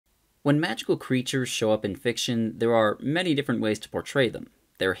When magical creatures show up in fiction, there are many different ways to portray them.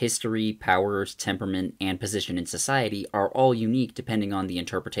 Their history, powers, temperament, and position in society are all unique depending on the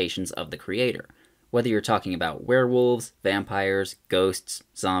interpretations of the creator. Whether you're talking about werewolves, vampires, ghosts,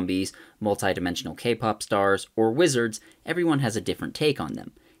 zombies, multidimensional K-pop stars, or wizards, everyone has a different take on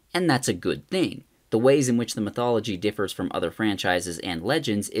them. And that's a good thing. The ways in which the mythology differs from other franchises and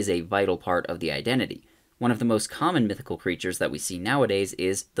legends is a vital part of the identity. One of the most common mythical creatures that we see nowadays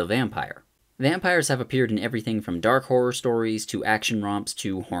is the vampire. Vampires have appeared in everything from dark horror stories to action romps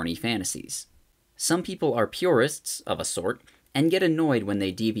to horny fantasies. Some people are purists, of a sort, and get annoyed when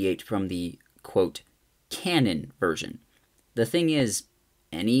they deviate from the, quote, canon version. The thing is,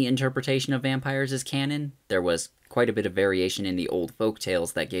 any interpretation of vampires is canon. There was quite a bit of variation in the old folk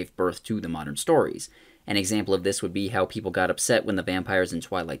tales that gave birth to the modern stories. An example of this would be how people got upset when the vampires in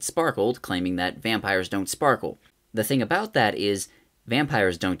Twilight sparkled, claiming that vampires don't sparkle. The thing about that is,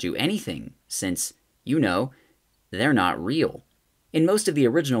 vampires don't do anything, since, they're not real. In most of the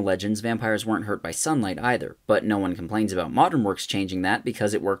original legends, vampires weren't hurt by sunlight either, but no one complains about modern works changing that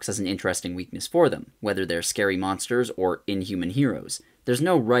because it works as an interesting weakness for them, whether they're scary monsters or inhuman heroes. There's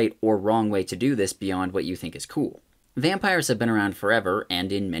no right or wrong way to do this beyond what you think is cool. Vampires have been around forever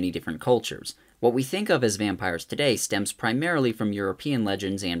and in many different cultures. What we think of as vampires today stems primarily from European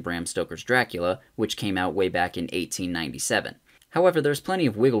legends and Bram Stoker's Dracula, which came out way back in 1897. However, there's plenty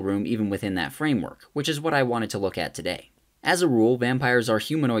of wiggle room even within that framework, which is what I wanted to look at today. As a rule, vampires are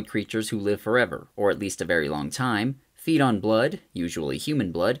humanoid creatures who live forever, or at least a very long time, feed on blood, usually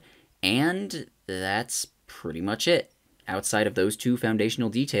human blood, and that's pretty much it. Outside of those two foundational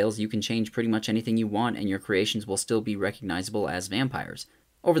details, you can change pretty much anything you want and your creations will still be recognizable as vampires.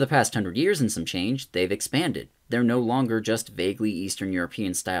 Over the past 100 years and some change, they've expanded. They're no longer just vaguely Eastern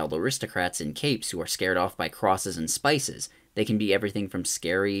European-styled aristocrats in capes who are scared off by crosses and spices. They can be everything from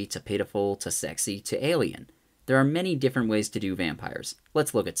scary, to pitiful, to sexy, to alien. There are many different ways to do vampires.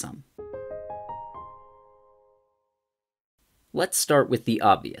 Let's look at some. Let's start with the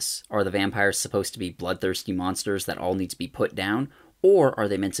obvious. Are the vampires supposed to be bloodthirsty monsters that all need to be put down, or are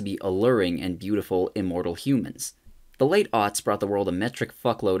they meant to be alluring and beautiful, immortal humans? The late aughts brought the world a metric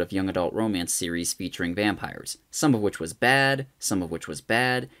fuckload of young adult romance series featuring vampires, some of which was bad, some of which was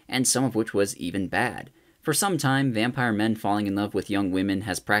bad, and some of which was even bad. For some time, vampire men falling in love with young women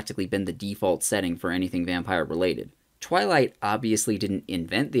has practically been the default setting for anything vampire-related. Twilight obviously didn't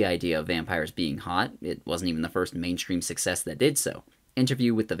invent the idea of vampires being hot. It wasn't even the first mainstream success that did so.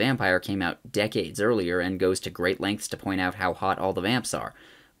 Interview with the Vampire came out decades earlier and goes to great lengths to point out how hot all the vamps are.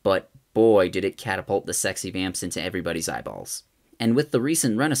 But boy, did it catapult the sexy vamps into everybody's eyeballs. And with the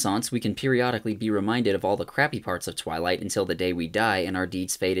recent renaissance, we can periodically be reminded of all the crappy parts of Twilight until the day we die and our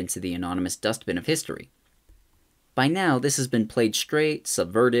deeds fade into the anonymous dustbin of history. By now, this has been played straight,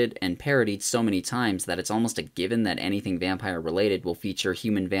 subverted, and parodied so many times that it's almost a given that anything vampire-related will feature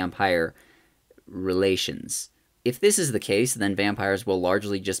human-vampire relations. If this is the case, then vampires will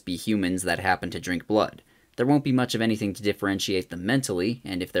largely just be humans that happen to drink blood. There won't be much of anything to differentiate them mentally,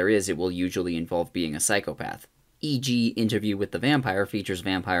 and if there is, it will usually involve being a psychopath. E.g., Interview with the Vampire features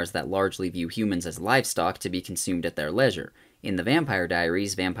vampires that largely view humans as livestock to be consumed at their leisure. In the Vampire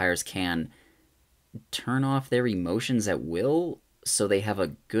Diaries, vampires can turn off their emotions at will, so they have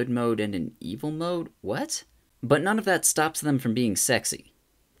a good mode and an evil mode? What? But none of that stops them from being sexy.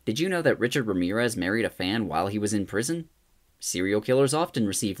 Did you know that Richard Ramirez married a fan while he was in prison? Serial killers often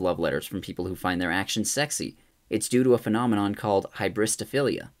receive love letters from people who find their actions sexy. It's due to a phenomenon called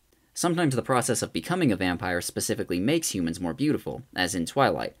hybristophilia. Sometimes the process of becoming a vampire specifically makes humans more beautiful, as in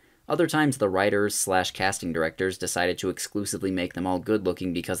Twilight. Other times the writers/casting directors decided to exclusively make them all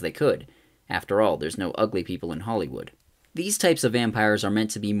good-looking because they could. After all, there's no ugly people in Hollywood. These types of vampires are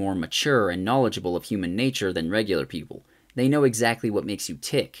meant to be more mature and knowledgeable of human nature than regular people. They know exactly what makes you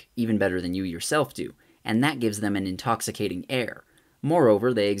tick, even better than you yourself do, and that gives them an intoxicating air.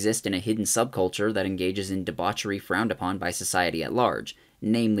 Moreover, they exist in a hidden subculture that engages in debauchery frowned upon by society at large,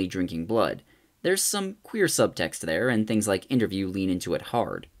 namely drinking blood. There's some queer subtext there, and things like Interview lean into it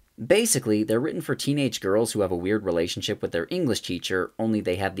hard. Basically, they're written for teenage girls who have a weird relationship with their English teacher, only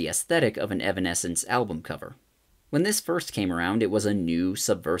they have the aesthetic of an Evanescence album cover. When this first came around, it was a new,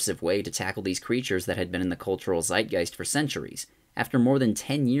 subversive way to tackle these creatures that had been in the cultural zeitgeist for centuries. After more than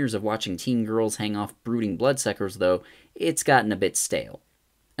 10 years of watching teen girls hang off brooding bloodsuckers, though, it's gotten a bit stale.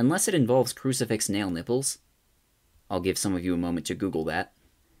 Unless it involves crucifix nail nipples. I'll give some of you a moment to Google that.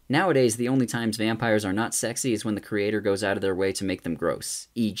 Nowadays, the only times vampires are not sexy is when the creator goes out of their way to make them gross,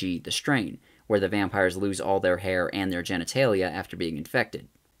 e.g. The Strain, where the vampires lose all their hair and their genitalia after being infected.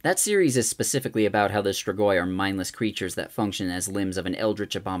 That series is specifically about how the Strigoi are mindless creatures that function as limbs of an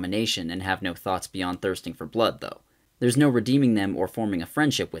eldritch abomination and have no thoughts beyond thirsting for blood, though. There's no redeeming them or forming a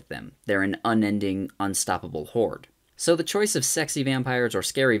friendship with them. They're an unending, unstoppable horde. So the choice of sexy vampires or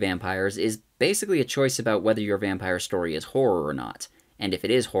scary vampires is basically a choice about whether your vampire story is horror or not, and if it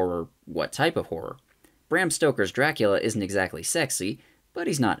is horror, what type of horror. Bram Stoker's Dracula isn't exactly sexy, but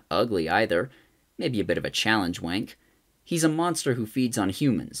he's not ugly either, maybe a bit of a challenge wank. He's a monster who feeds on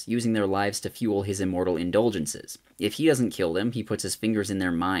humans, using their lives to fuel his immortal indulgences. If he doesn't kill them, he puts his fingers in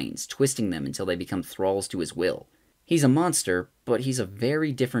their minds, twisting them until they become thralls to his will. He's a monster, but he's a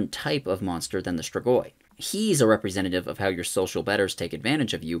very different type of monster than the Strigoi. He's a representative of how your social betters take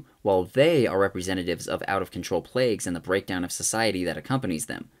advantage of you, while they are representatives of out-of-control plagues and the breakdown of society that accompanies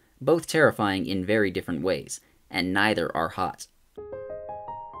them, both terrifying in very different ways, and neither are hot.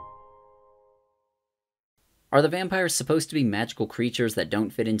 Are the vampires supposed to be magical creatures that don't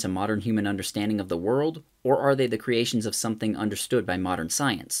fit into modern human understanding of the world, or are they the creations of something understood by modern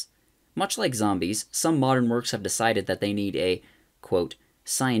science? Much like zombies, some modern works have decided that they need a, quote,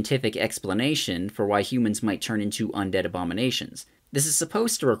 scientific explanation for why humans might turn into undead abominations. This is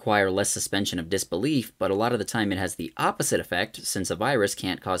supposed to require less suspension of disbelief, but a lot of the time it has the opposite effect, since a virus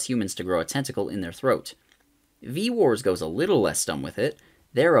can't cause humans to grow a tentacle in their throat. V-Wars goes a little less dumb with it.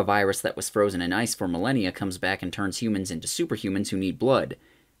 There, a virus that was frozen in ice for millennia comes back and turns humans into superhumans who need blood.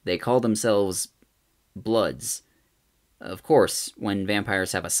 They call themselves Bloods. Of course, when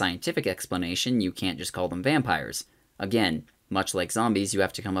vampires have a scientific explanation, you can't just call them vampires. Again, much like zombies, you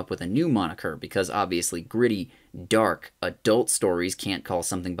have to come up with a new moniker, because obviously gritty, dark, adult stories can't call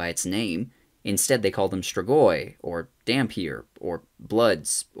something by its name. Instead, they call them Strigoi, or Dhampir, or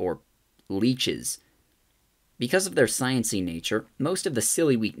Bloods, or Leeches. Because of their sciencey nature, most of the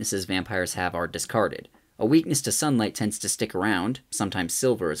silly weaknesses vampires have are discarded. A weakness to sunlight tends to stick around, sometimes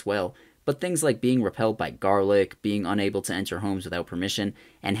silver as well, but things like being repelled by garlic, being unable to enter homes without permission,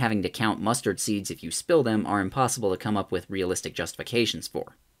 and having to count mustard seeds if you spill them are impossible to come up with realistic justifications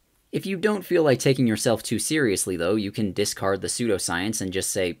for. If you don't feel like taking yourself too seriously, though, you can discard the pseudoscience and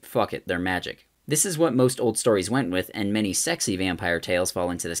just say, fuck it, they're magic. This is what most old stories went with, and many sexy vampire tales fall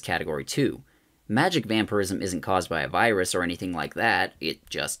into this category too. Magic vampirism isn't caused by a virus or anything like that, it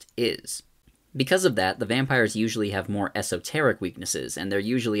just is. Because of that, the vampires usually have more esoteric weaknesses, and they're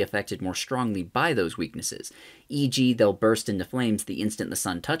usually affected more strongly by those weaknesses, e.g. they'll burst into flames the instant the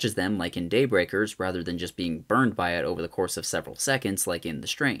sun touches them, like in Daybreakers, rather than just being burned by it over the course of several seconds, like in The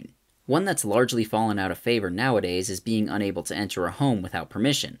Strain. One that's largely fallen out of favor nowadays is being unable to enter a home without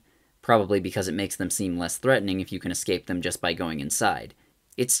permission, probably because it makes them seem less threatening if you can escape them just by going inside.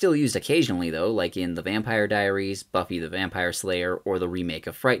 It's still used occasionally, though, like in The Vampire Diaries, Buffy the Vampire Slayer, or the remake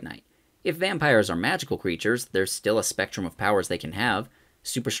of Fright Night. If vampires are magical creatures, there's still a spectrum of powers they can have.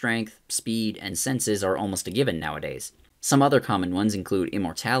 Super strength, speed, and senses are almost a given nowadays. Some other common ones include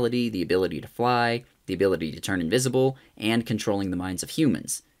immortality, the ability to fly, the ability to turn invisible, and controlling the minds of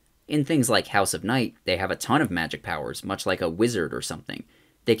humans. In things like House of Night, they have a ton of magic powers, much like a wizard or something.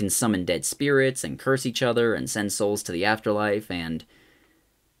 They can summon dead spirits, and curse each other, and send souls to the afterlife, and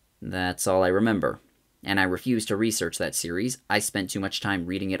that's all I remember. And I refuse to research that series, I spent too much time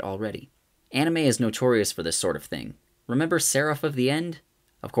reading it already. Anime is notorious for this sort of thing. Remember Seraph of the End?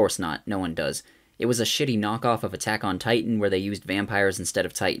 Of course not, no one does. It was a shitty knockoff of Attack on Titan where they used vampires instead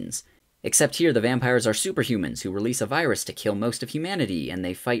of titans. Except here the vampires are superhumans who release a virus to kill most of humanity, and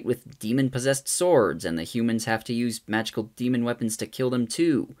they fight with demon-possessed swords, and the humans have to use magical demon weapons to kill them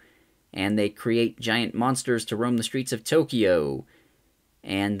too. And they create giant monsters to roam the streets of Tokyo.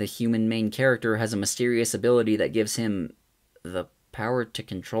 And the human main character has a mysterious ability that gives him the power to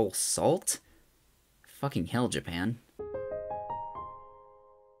control salt? Fucking hell, Japan.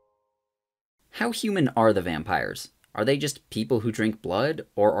 How human are the vampires? Are they just people who drink blood,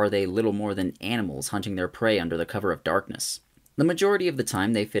 or are they little more than animals hunting their prey under the cover of darkness? The majority of the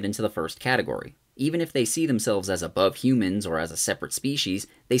time they fit into the first category. Even if they see themselves as above humans or as a separate species,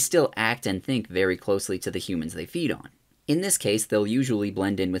 they still act and think very closely to the humans they feed on. In this case, they'll usually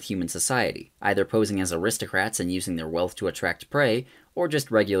blend in with human society, either posing as aristocrats and using their wealth to attract prey, or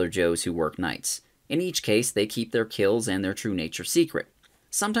just regular Joes who work nights. In each case, they keep their kills and their true nature secret.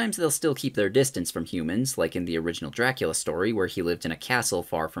 Sometimes they'll still keep their distance from humans, like in the original Dracula story where he lived in a castle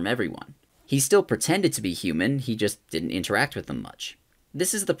far from everyone. He still pretended to be human, he just didn't interact with them much.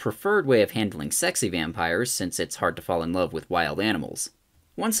 This is the preferred way of handling sexy vampires, since it's hard to fall in love with wild animals.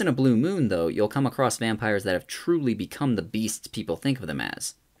 Once in a blue moon, though, you'll come across vampires that have truly become the beasts people think of them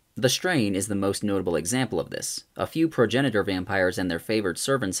as. The Strain is the most notable example of this. A few progenitor vampires and their favored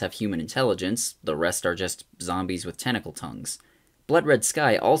servants have human intelligence, the rest are just zombies with tentacle tongues. Blood Red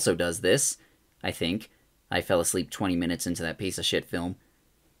Sky also does this, I think. I fell asleep 20 minutes into that piece of shit film.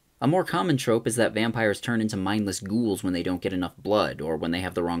 A more common trope is that vampires turn into mindless ghouls when they don't get enough blood, or when they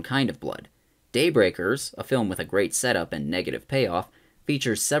have the wrong kind of blood. Daybreakers, a film with a great setup and negative payoff,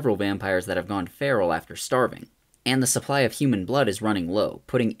 features several vampires that have gone feral after starving. And the supply of human blood is running low,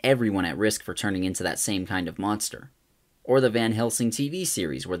 putting everyone at risk for turning into that same kind of monster. Or the Van Helsing TV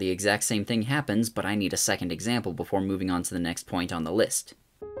series, where the exact same thing happens, but I need a second example before moving on to the next point on the list.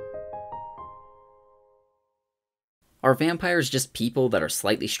 Are vampires just people that are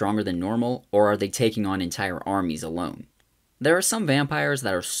slightly stronger than normal, or are they taking on entire armies alone? There are some vampires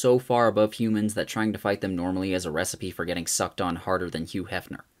that are so far above humans that trying to fight them normally is a recipe for getting sucked on harder than Hugh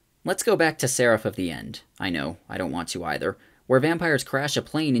Hefner. Let's go back to Seraph of the End. I know, I don't want to either, where vampires crash a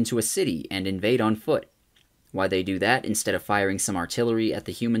plane into a city and invade on foot. Why they do that instead of firing some artillery at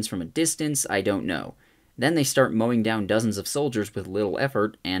the humans from a distance, I don't know. Then they start mowing down dozens of soldiers with little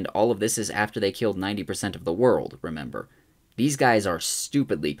effort, and all of this is after they killed 90% of the world, remember. These guys are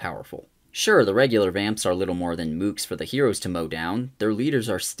stupidly powerful. Sure, the regular vamps are little more than mooks for the heroes to mow down. Their leaders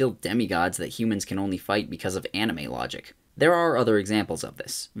are still demigods that humans can only fight because of anime logic. There are other examples of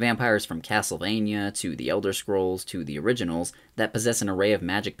this. Vampires from Castlevania, to the Elder Scrolls, to the originals, that possess an array of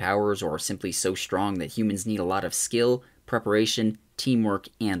magic powers or are simply so strong that humans need a lot of skill, preparation, teamwork,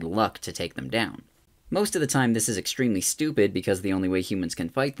 and luck to take them down. Most of the time this is extremely stupid because the only way humans can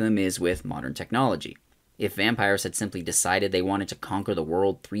fight them is with modern technology. If vampires had simply decided they wanted to conquer the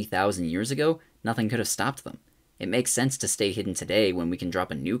world 3,000 years ago, nothing could have stopped them. It makes sense to stay hidden today when we can drop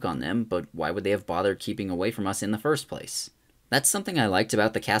a nuke on them, but why would they have bothered keeping away from us in the first place? That's something I liked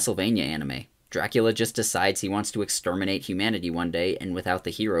about the Castlevania anime. Dracula just decides he wants to exterminate humanity one day, and without the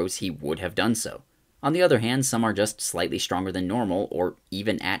heroes, he would have done so. On the other hand, some are just slightly stronger than normal, or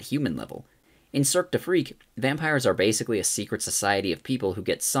even at human level. In Cirque du Freak, vampires are basically a secret society of people who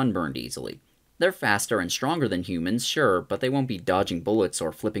get sunburned easily. They're faster and stronger than humans, sure, but they won't be dodging bullets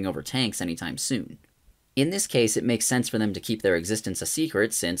or flipping over tanks anytime soon. In this case, it makes sense for them to keep their existence a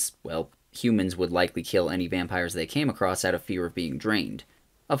secret since, well, humans would likely kill any vampires they came across out of fear of being drained.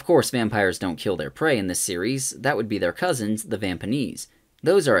 Of course, vampires don't kill their prey in this series. That would be their cousins, the Vampanese.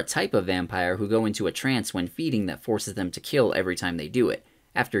 Those are a type of vampire who go into a trance when feeding that forces them to kill every time they do it.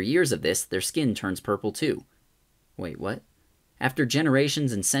 After years of this, their skin turns purple too. Wait, what? After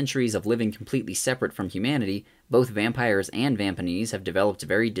generations and centuries of living completely separate from humanity, both vampires and Vampanese have developed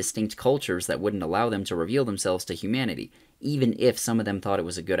very distinct cultures that wouldn't allow them to reveal themselves to humanity, even if some of them thought it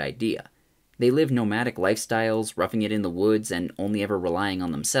was a good idea. They live nomadic lifestyles, roughing it in the woods, and only ever relying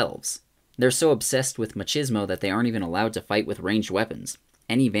on themselves. They're so obsessed with machismo that they aren't even allowed to fight with ranged weapons.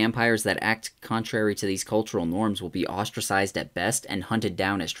 Any vampires that act contrary to these cultural norms will be ostracized at best and hunted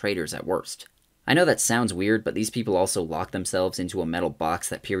down as traitors at worst. I know that sounds weird, but these people also lock themselves into a metal box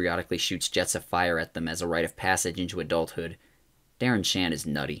that periodically shoots jets of fire at them as a rite of passage into adulthood. Darren Shan is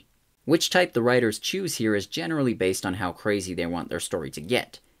nutty. Which type the writers choose here is generally based on how crazy they want their story to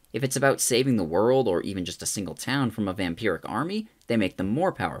get. If it's about saving the world, or even just a single town from a vampiric army, they make them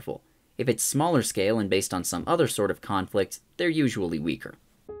more powerful. If it's smaller scale and based on some other sort of conflict, they're usually weaker.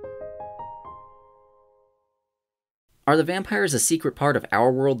 Are the vampires a secret part of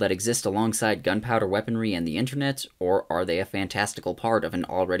our world that exists alongside gunpowder weaponry and the internet, or are they a fantastical part of an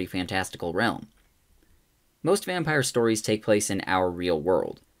already fantastical realm? Most vampire stories take place in our real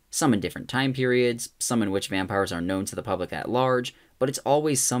world. Some in different time periods, some in which vampires are known to the public at large, but it's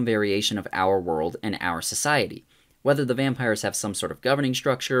always some variation of our world and our society. Whether the vampires have some sort of governing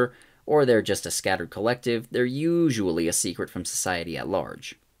structure, or they're just a scattered collective, they're usually a secret from society at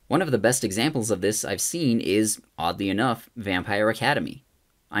large. One of the best examples of this I've seen is, oddly enough, Vampire Academy.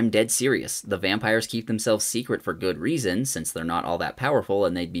 I'm dead serious. The vampires keep themselves secret for good reason, since they're not all that powerful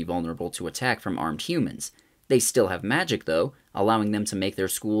and they'd be vulnerable to attack from armed humans. They still have magic, though, allowing them to make their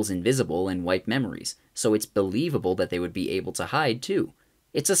schools invisible and wipe memories, so it's believable that they would be able to hide, too.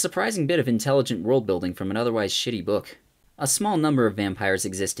 It's a surprising bit of intelligent world-building from an otherwise shitty book. A small number of vampires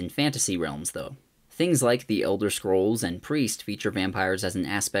exist in fantasy realms, though. Things like the Elder Scrolls and Priest feature vampires as an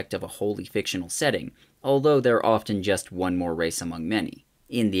aspect of a wholly fictional setting, although they're often just one more race among many.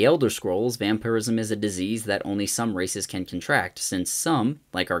 In the Elder Scrolls, vampirism is a disease that only some races can contract, since some,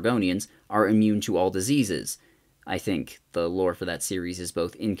 like Argonians, are immune to all diseases. I think the lore for that series is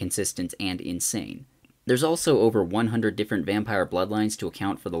both inconsistent and insane. There's also over 100 different vampire bloodlines to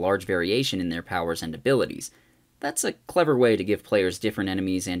account for the large variation in their powers and abilities. That's a clever way to give players different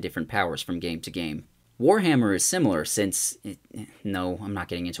enemies and different powers from game to game. Warhammer is similar since... No, I'm not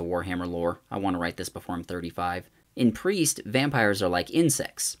getting into Warhammer lore. I want to write this before I'm 35. In Priest, vampires are like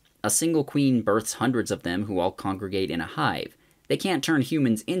insects. A single queen births hundreds of them who all congregate in a hive. They can't turn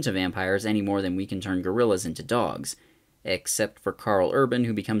humans into vampires any more than we can turn gorillas into dogs. Except for Carl Urban,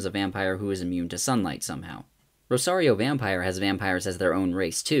 who becomes a vampire who is immune to sunlight somehow. Rosario Vampire has vampires as their own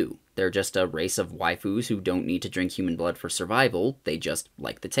race, too. They're just a race of waifus who don't need to drink human blood for survival, they just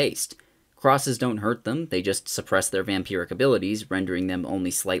like the taste. Crosses don't hurt them, they just suppress their vampiric abilities, rendering them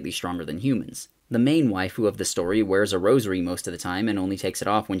only slightly stronger than humans. The main waifu of the story wears a rosary most of the time and only takes it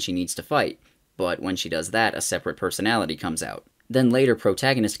off when she needs to fight, but when she does that, a separate personality comes out. Then later,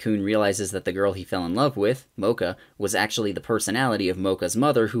 protagonist Kun realizes that the girl he fell in love with, Mocha, was actually the personality of Mocha's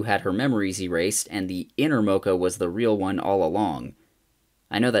mother who had her memories erased, and the inner Mocha was the real one all along.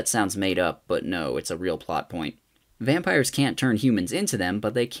 I know that sounds made up, but no, it's a real plot point. Vampires can't turn humans into them,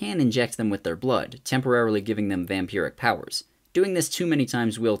 but they can inject them with their blood, temporarily giving them vampiric powers. Doing this too many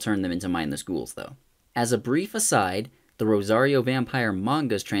times will turn them into mindless ghouls, though. As a brief aside, the Rosario Vampire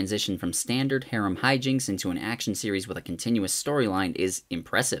manga's transition from standard harem hijinks into an action series with a continuous storyline is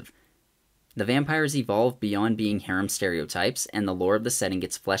impressive. The vampires evolve beyond being harem stereotypes, and the lore of the setting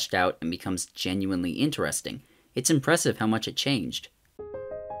gets fleshed out and becomes genuinely interesting. It's impressive how much it changed.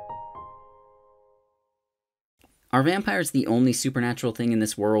 Are vampires the only supernatural thing in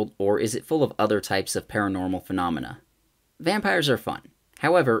this world, or is it full of other types of paranormal phenomena? Vampires are fun.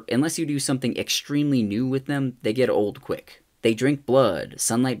 However, unless you do something extremely new with them, they get old quick. They drink blood,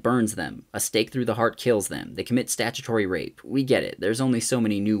 sunlight burns them, a stake through the heart kills them, they commit statutory rape. We get it, there's only so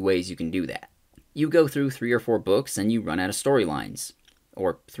many new ways you can do that. You go through 3 or 4 books and you run out of storylines.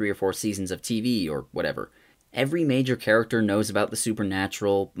 Or 3 or 4 seasons of TV, or whatever. Every major character knows about the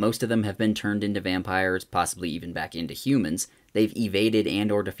supernatural, most of them have been turned into vampires, possibly even back into humans. They've evaded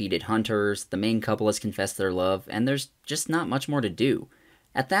and or defeated hunters, the main couple has confessed their love, and there's just not much more to do.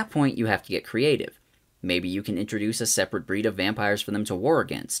 At that point, you have to get creative. Maybe you can introduce a separate breed of vampires for them to war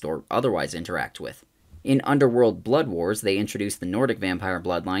against, or otherwise interact with. In Underworld Blood Wars, they introduced the Nordic vampire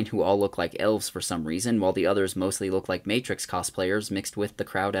bloodline, who all look like elves for some reason, while the others mostly look like Matrix cosplayers mixed with the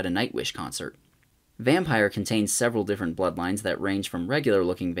crowd at a Nightwish concert. Vampire contains several different bloodlines that range from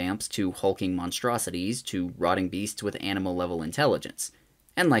regular-looking vamps to hulking monstrosities to rotting beasts with animal-level intelligence.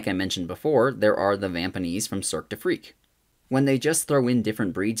 And like I mentioned before, there are the Vampanese from Cirque du Freak. When they just throw in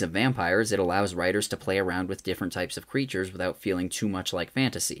different breeds of vampires, it allows writers to play around with different types of creatures without feeling too much like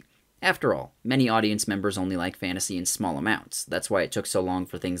fantasy. After all, many audience members only like fantasy in small amounts. That's why it took so long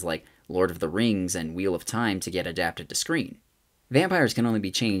for things like Lord of the Rings and Wheel of Time to get adapted to screen. Vampires can only be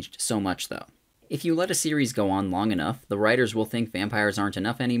changed so much, though. If you let a series go on long enough, the writers will think vampires aren't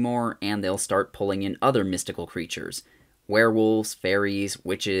enough anymore, and they'll start pulling in other mystical creatures. Werewolves, fairies,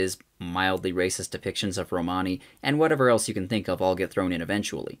 witches, mildly racist depictions of Romani, and whatever else you can think of all get thrown in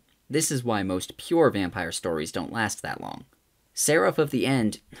eventually. This is why most pure vampire stories don't last that long. Seraph of the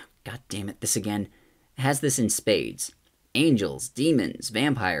End, god damn it, this again, has this in spades. Angels, demons,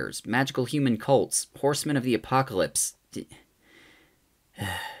 vampires, magical human cults, horsemen of the apocalypse.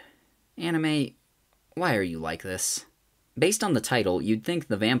 Anime, why are you like this? Based on the title, you'd think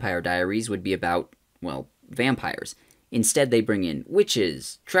the Vampire Diaries would be about, well, vampires. Instead, they bring in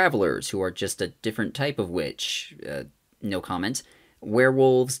witches, travelers, who are just a different type of witch, no comment,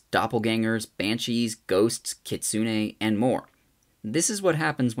 werewolves, doppelgangers, banshees, ghosts, kitsune, and more. This is what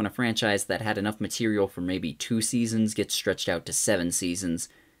happens when a franchise that had enough material for maybe 2 seasons gets stretched out to 7 seasons,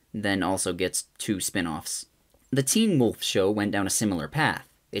 then also gets 2 spin-offs. The Teen Wolf show went down a similar path.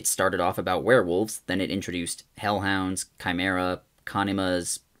 It started off about werewolves, then it introduced hellhounds, chimera,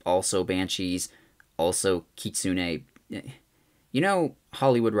 kanimas, also banshees, also kitsune. You know,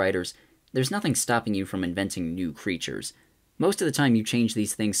 Hollywood writers, there's nothing stopping you from inventing new creatures. Most of the time you change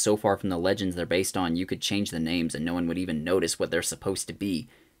these things so far from the legends they're based on, you could change the names and no one would even notice what they're supposed to be.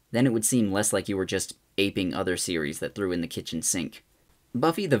 Then it would seem less like you were just aping other series that threw in the kitchen sink.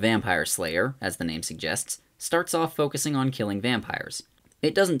 Buffy the Vampire Slayer, as the name suggests, starts off focusing on killing vampires.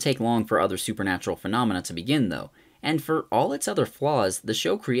 It doesn't take long for other supernatural phenomena to begin, though, and for all its other flaws, the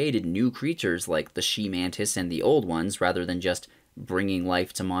show created new creatures like the she-mantis and the old ones rather than just bringing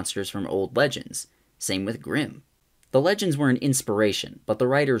life to monsters from old legends. Same with Grimm. The legends were an inspiration, but the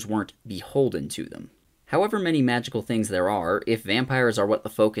writers weren't beholden to them. However many magical things there are, if vampires are what the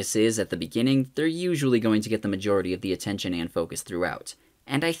focus is at the beginning, they're usually going to get the majority of the attention and focus throughout.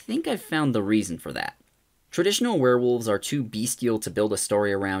 And I think I've found the reason for that. Traditional werewolves are too bestial to build a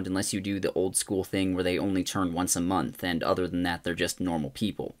story around unless you do the old school thing where they only turn once a month, and other than that they're just normal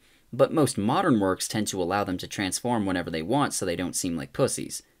people. But most modern works tend to allow them to transform whenever they want so they don't seem like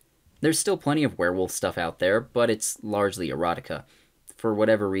pussies. There's still plenty of werewolf stuff out there, but it's largely erotica. For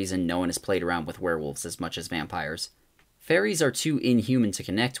whatever reason, no one has played around with werewolves as much as vampires. Fairies are too inhuman to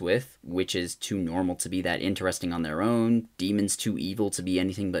connect with, witches too normal to be that interesting on their own, demons too evil to be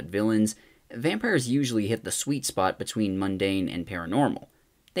anything but villains. Vampires usually hit the sweet spot between mundane and paranormal.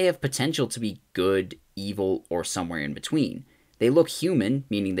 They have potential to be good, evil, or somewhere in between. They look human,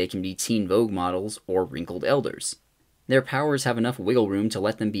 meaning they can be teen Vogue models or wrinkled elders. Their powers have enough wiggle room to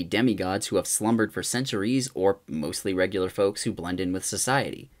let them be demigods who have slumbered for centuries, or mostly regular folks who blend in with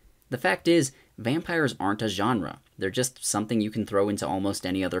society. The fact is, vampires aren't a genre. They're just something you can throw into almost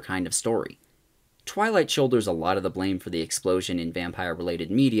any other kind of story. Twilight shoulders a lot of the blame for the explosion in vampire-related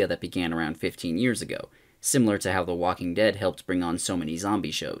media that began around 15 years ago, similar to how The Walking Dead helped bring on so many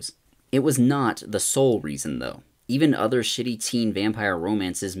zombie shows. It was not the sole reason, though. Even other shitty teen vampire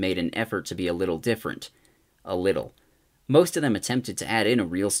romances made an effort to be a little different. A little. Most of them attempted to add in a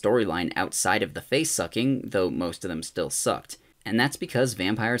real storyline outside of the face-sucking, though most of them still sucked. And that's because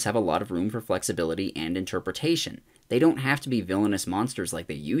vampires have a lot of room for flexibility and interpretation. They don't have to be villainous monsters like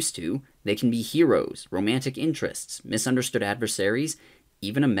they used to. They can be heroes, romantic interests, misunderstood adversaries,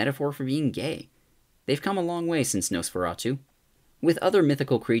 even a metaphor for being gay. They've come a long way since Nosferatu. With other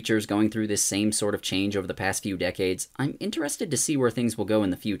mythical creatures going through this same sort of change over the past few decades, I'm interested to see where things will go in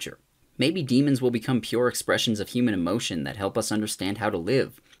the future. Maybe demons will become pure expressions of human emotion that help us understand how to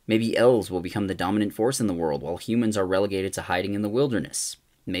live. Maybe elves will become the dominant force in the world while humans are relegated to hiding in the wilderness.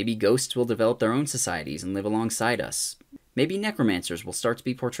 Maybe ghosts will develop their own societies and live alongside us. Maybe necromancers will start to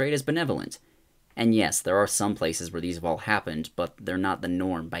be portrayed as benevolent. And yes, there are some places where these have all happened, but they're not the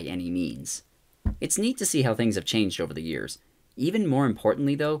norm by any means. It's neat to see how things have changed over the years. Even more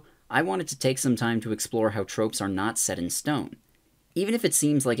importantly, though, I wanted to take some time to explore how tropes are not set in stone. Even if it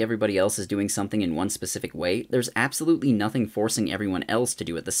seems like everybody else is doing something in one specific way, there's absolutely nothing forcing everyone else to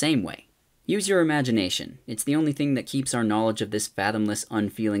do it the same way. Use your imagination. It's the only thing that keeps our knowledge of this fathomless,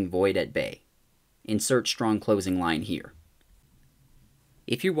 unfeeling void at bay. Insert strong closing line here.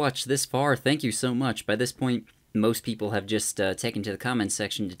 If you watched this far, thank you so much. By this point, most people have just taken to the comments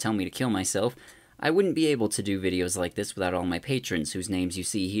section to tell me to kill myself. I wouldn't be able to do videos like this without all my patrons, whose names you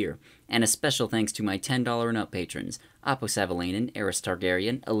see here. And a special thanks to my $10 and up patrons, Apo Savalainen, Eris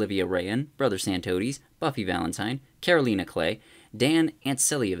Targaryen, Olivia Rayan, Brother Santodes, Buffy Valentine, Carolina Clay, Dan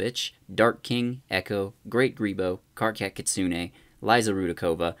Antselievich, Dark King, Echo, Great Grebo, Karkat Kitsune, Liza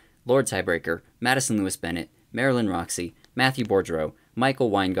Rudakova, Lord Tiebreaker, Madison Lewis Bennett, Marilyn Roxy, Matthew Bourdreau, Michael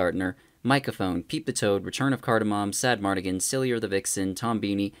Weingartner, Microphone, Peep the Toad, Return of Cardamom, Sad Mardigan, Sillier the Vixen, Tom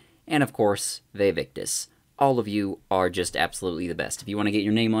Beanie, and of course, Vevictus. All of you are just absolutely the best. If you want to get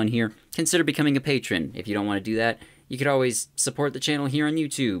your name on here, consider becoming a patron. If you don't want to do that, you could always support the channel here on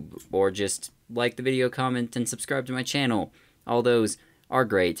YouTube, or just like the video, comment, and subscribe to my channel. All those are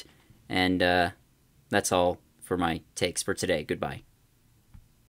great, and that's all for my takes for today. Goodbye.